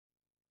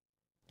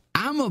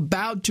I'm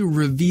about to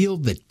reveal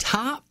the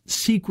top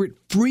secret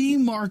free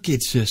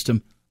market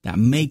system that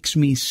makes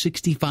me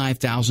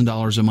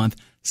 $65,000 a month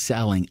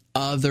selling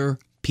other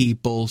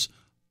people's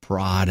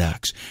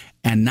products.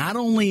 And not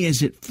only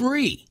is it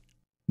free,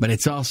 but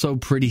it's also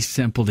pretty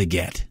simple to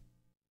get.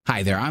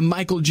 Hi there, I'm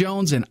Michael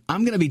Jones, and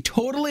I'm going to be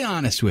totally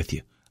honest with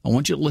you. I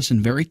want you to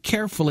listen very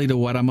carefully to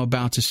what I'm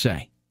about to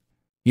say.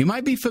 You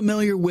might be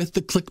familiar with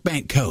the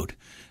ClickBank code.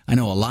 I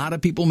know a lot of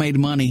people made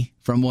money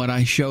from what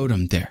I showed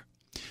them there.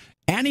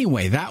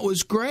 Anyway, that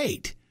was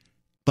great.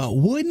 But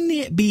wouldn't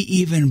it be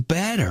even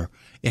better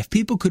if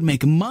people could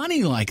make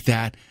money like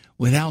that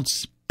without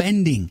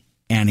spending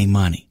any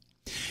money?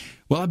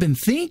 Well, I've been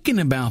thinking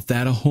about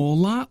that a whole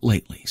lot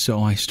lately,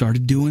 so I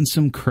started doing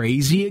some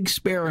crazy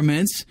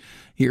experiments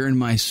here in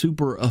my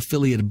super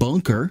affiliate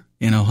bunker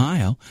in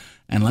Ohio,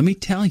 and let me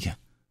tell you,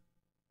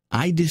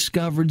 I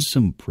discovered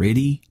some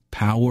pretty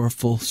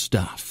powerful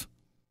stuff.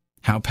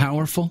 How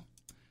powerful?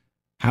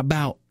 How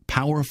about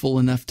powerful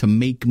enough to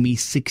make me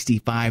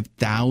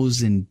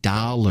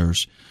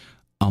 $65,000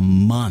 a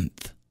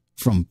month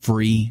from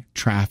free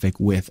traffic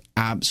with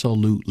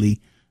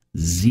absolutely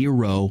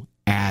zero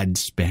ad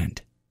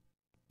spend?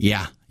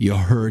 Yeah, you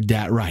heard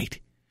that right.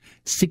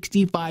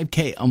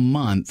 $65K a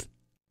month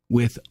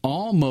with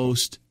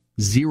almost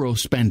zero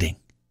spending.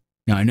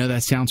 Now, I know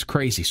that sounds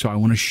crazy, so I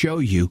want to show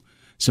you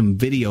some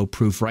video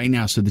proof right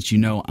now so that you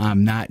know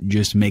I'm not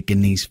just making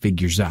these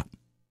figures up.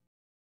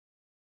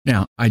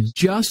 Now, I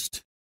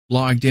just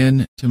logged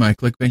in to my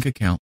ClickBank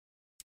account,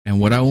 and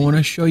what I want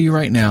to show you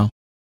right now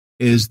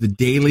is the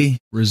daily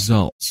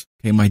results,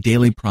 okay, my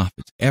daily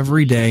profits,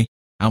 every day,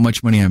 how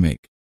much money I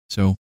make.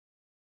 So,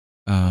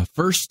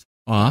 first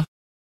off,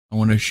 I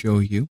want to show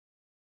you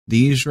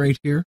these right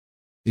here.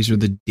 These are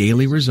the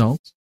daily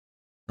results,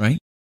 right?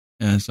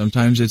 And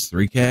sometimes it's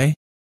 3K,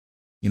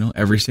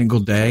 every single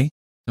day.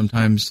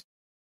 Sometimes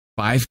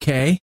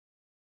 5K,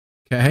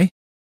 okay?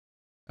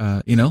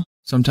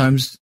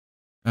 Sometimes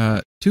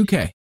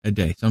 2K a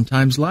day,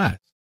 sometimes less,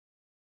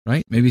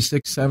 right? Maybe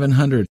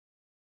 $600,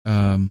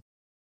 $700,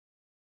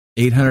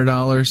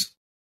 $800,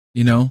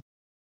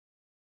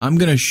 I'm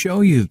going to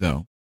show you,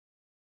 though,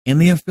 in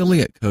the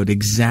affiliate code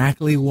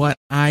exactly what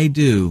I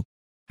do,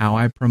 how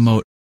I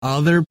promote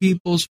other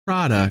people's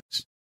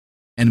products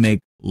and make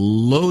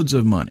loads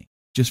of money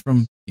just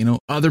from,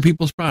 other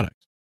people's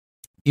products.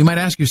 You might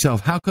ask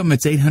yourself, how come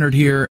it's 800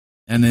 here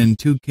and then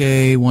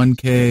 2K,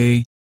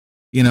 1K,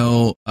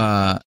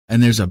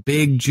 and there's a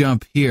big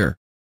jump here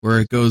where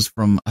it goes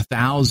from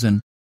 1,000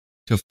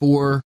 to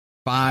 4,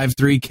 5,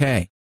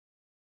 3K.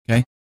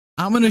 Okay.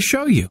 I'm going to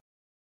show you.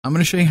 I'm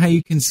going to show you how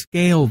you can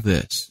scale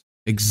this.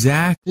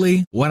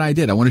 Exactly what I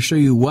did. I want to show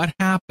you what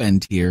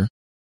happened here.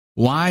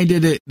 Why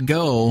did it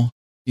go,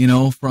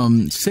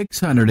 from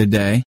 600 a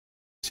day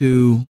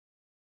to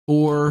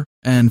 4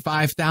 and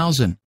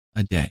 5,000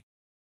 a day,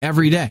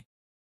 every day,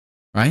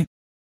 right?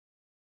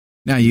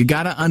 Now, you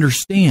got to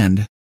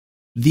understand,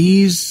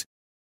 these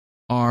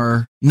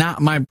are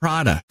not my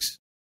products,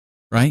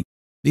 right?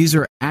 These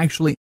are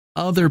actually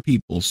other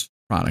people's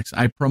products.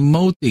 I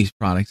promote these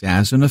products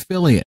as an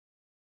affiliate.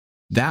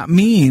 That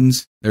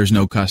means there's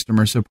no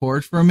customer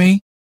support for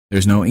me.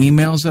 There's no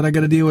emails that I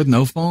got to deal with,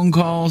 no phone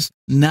calls,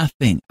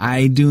 nothing.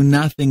 I do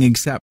nothing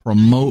except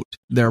promote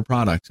their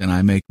products, and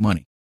I make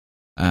money.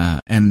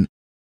 And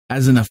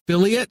as an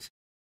affiliate,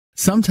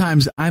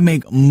 sometimes I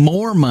make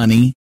more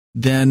money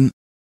than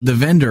the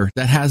vendor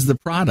that has the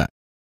product.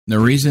 And the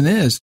reason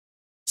is,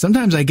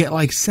 sometimes I get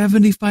like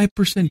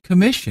 75%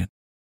 commission,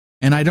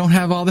 and I don't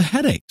have all the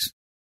headaches,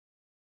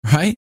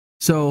 right?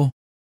 So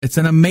it's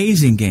an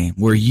amazing game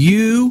where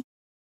you,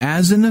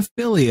 as an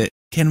affiliate,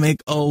 can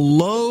make a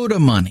load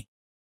of money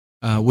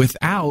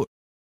without,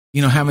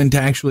 having to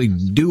actually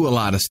do a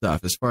lot of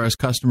stuff as far as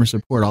customer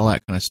support, all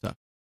that kind of stuff.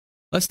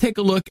 Let's take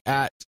a look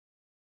at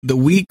the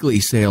weekly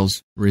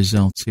sales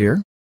results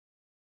here.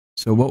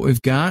 So what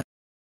we've got,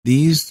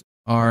 these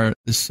are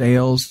the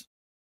sales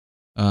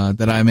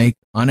that I make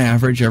on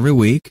average every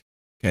week,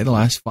 okay, the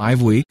last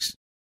 5 weeks.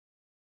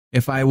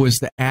 If I was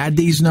to add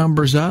these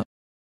numbers up,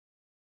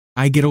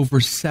 I get over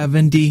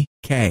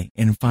 70K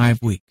in 5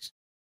 weeks.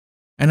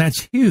 And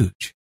that's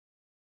huge,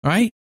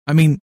 right? I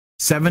mean,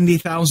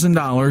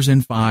 $70,000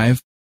 in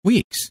 5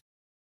 weeks.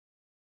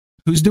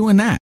 Who's doing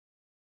that?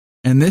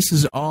 And this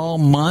is all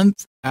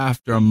month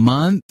after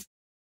month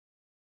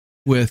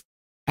with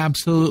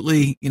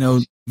absolutely,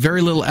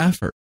 very little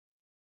effort.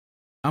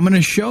 I'm going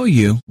to show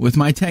you with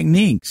my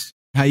techniques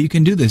how you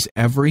can do this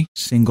every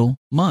single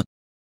month.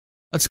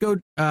 Let's go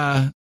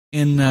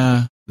in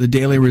the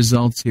daily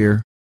results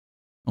here.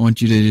 I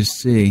want you to just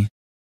see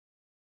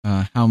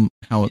how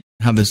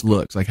this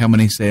looks, like how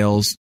many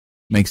sales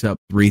makes up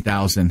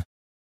 $3,000,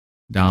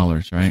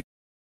 right?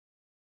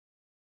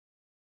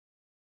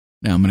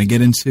 Now I'm going to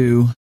get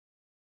into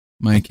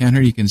my account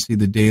here. You can see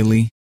the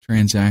daily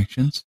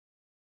transactions,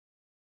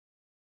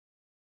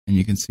 and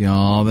you can see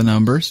all the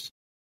numbers,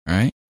 all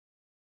right?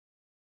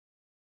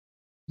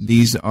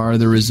 These are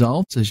the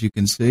results, as you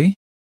can see.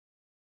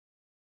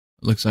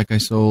 It looks like I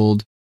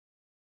sold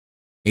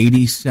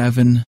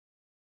 87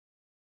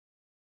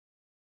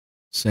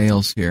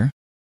 sales here.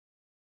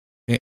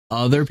 Okay,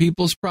 other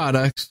people's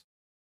products,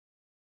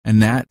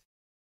 and that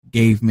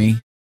gave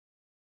me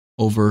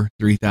over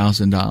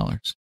 $3,000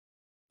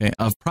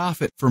 of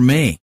profit for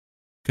me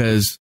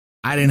because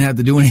I didn't have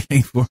to do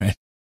anything for it.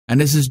 And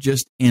this is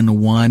just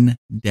in one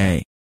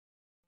day.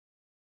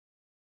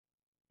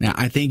 Now,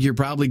 I think you're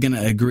probably going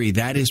to agree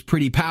that is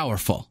pretty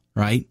powerful,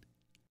 right?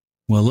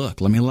 Well,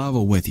 look, let me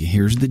level with you.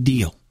 Here's the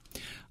deal.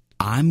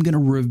 I'm going to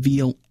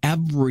reveal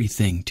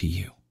everything to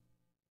you.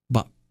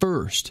 But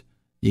first,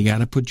 you got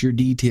to put your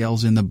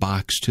details in the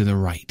box to the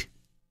right.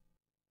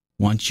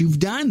 Once you've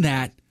done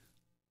that,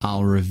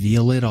 I'll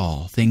reveal it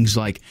all. Things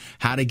like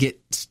how to get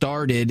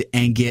started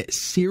and get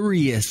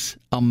serious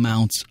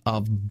amounts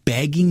of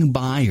begging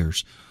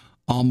buyers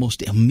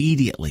almost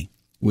immediately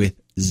with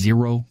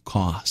zero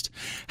cost.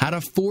 How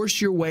to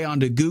force your way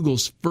onto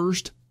Google's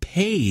first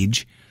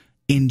page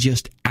in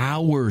just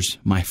hours,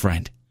 my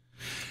friend.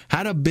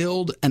 How to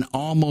build an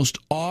almost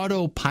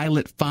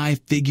autopilot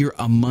 5-figure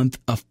a month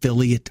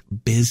affiliate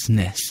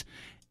business.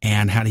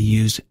 And how to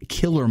use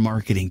killer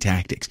marketing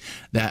tactics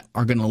that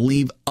are going to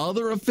leave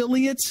other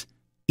affiliates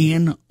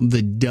in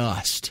the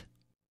dust.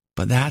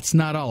 But that's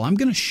not all. I'm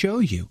going to show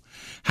you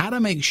how to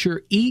make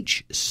sure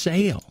each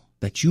sale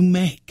that you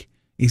make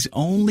is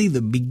only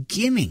the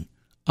beginning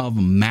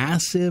of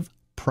massive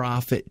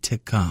profit to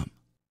come.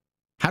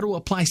 How to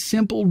apply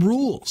simple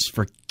rules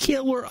for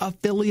killer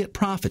affiliate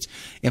profits.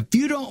 If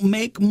you don't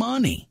make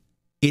money,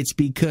 it's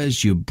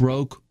because you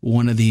broke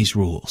one of these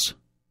rules.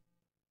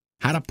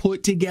 How to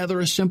put together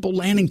a simple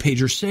landing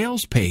page or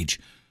sales page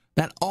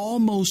that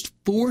almost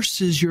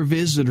forces your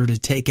visitor to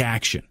take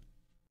action.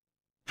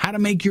 How to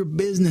make your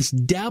business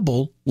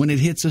double when it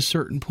hits a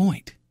certain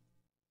point.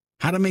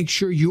 How to make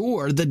sure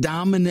you're the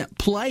dominant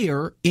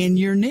player in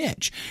your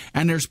niche.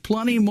 And there's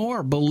plenty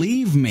more,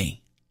 believe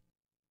me,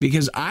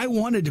 because I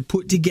wanted to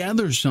put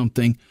together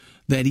something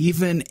that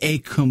even a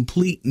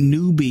complete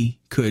newbie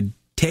could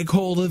take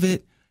hold of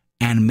it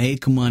and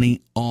make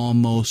money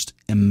almost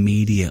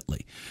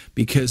immediately.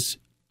 Because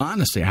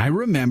honestly, I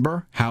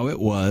remember how it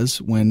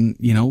was when,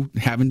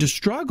 having to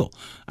struggle.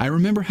 I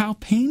remember how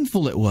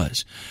painful it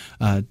was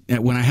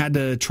when I had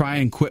to try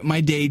and quit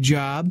my day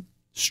job,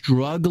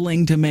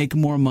 struggling to make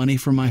more money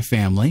for my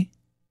family.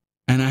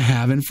 And I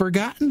haven't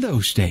forgotten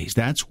those days.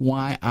 That's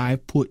why I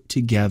put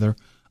together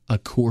a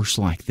course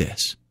like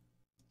this.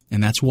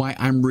 And that's why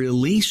I'm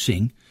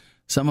releasing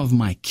some of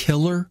my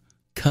killer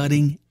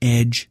cutting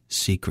edge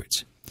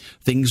secrets.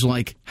 Things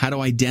like how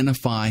to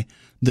identify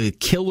the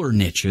killer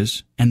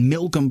niches and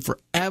milk them for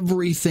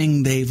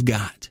everything they've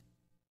got.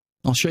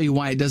 I'll show you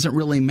why it doesn't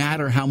really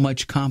matter how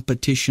much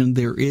competition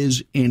there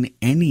is in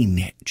any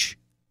niche.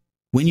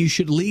 When you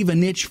should leave a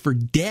niche for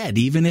dead,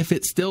 even if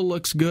it still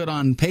looks good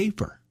on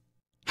paper.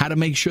 How to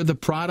make sure the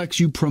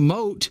products you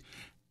promote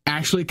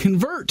actually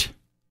convert.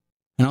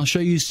 And I'll show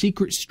you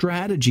secret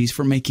strategies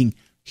for making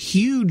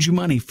huge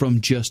money from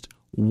just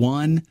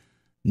one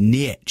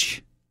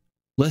niche.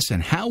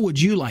 Listen, how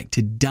would you like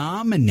to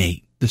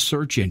dominate the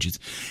search engines?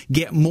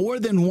 Get more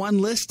than one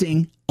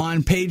listing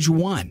on page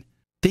one.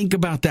 Think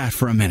about that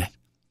for a minute.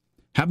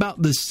 How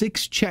about the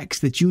 6 checks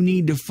that you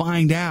need to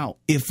find out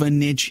if a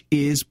niche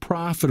is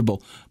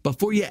profitable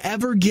before you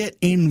ever get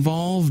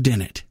involved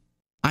in it?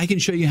 I can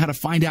show you how to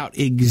find out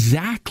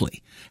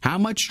exactly how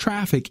much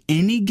traffic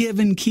any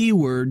given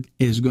keyword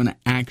is going to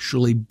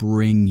actually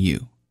bring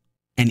you.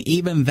 And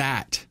even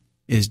that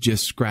is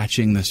just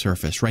scratching the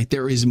surface, right?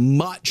 There is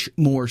much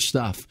more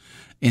stuff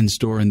in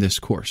store in this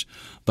course.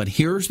 But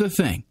here's the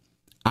thing.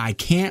 I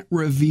can't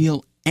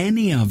reveal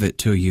any of it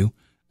to you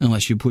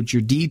unless you put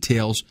your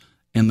details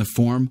in the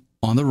form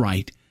on the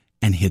right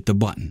and hit the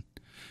button.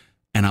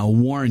 And I'll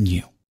warn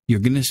you, you're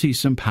going to see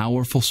some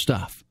powerful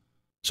stuff.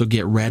 So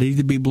get ready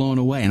to be blown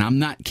away. And I'm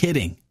not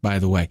kidding, by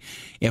the way.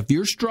 If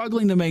you're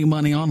struggling to make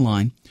money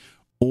online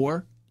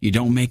or you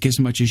don't make as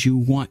much as you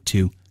want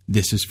to,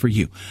 this is for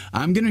you.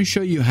 I'm going to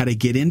show you how to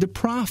get into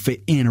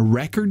profit in a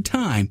record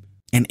time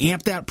and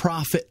amp that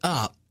profit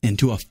up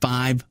into a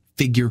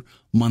 5-figure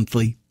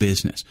monthly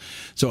business.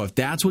 So if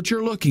that's what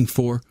you're looking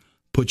for,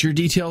 put your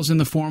details in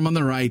the form on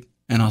the right,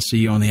 and I'll see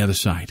you on the other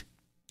side.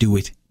 Do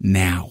it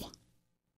now.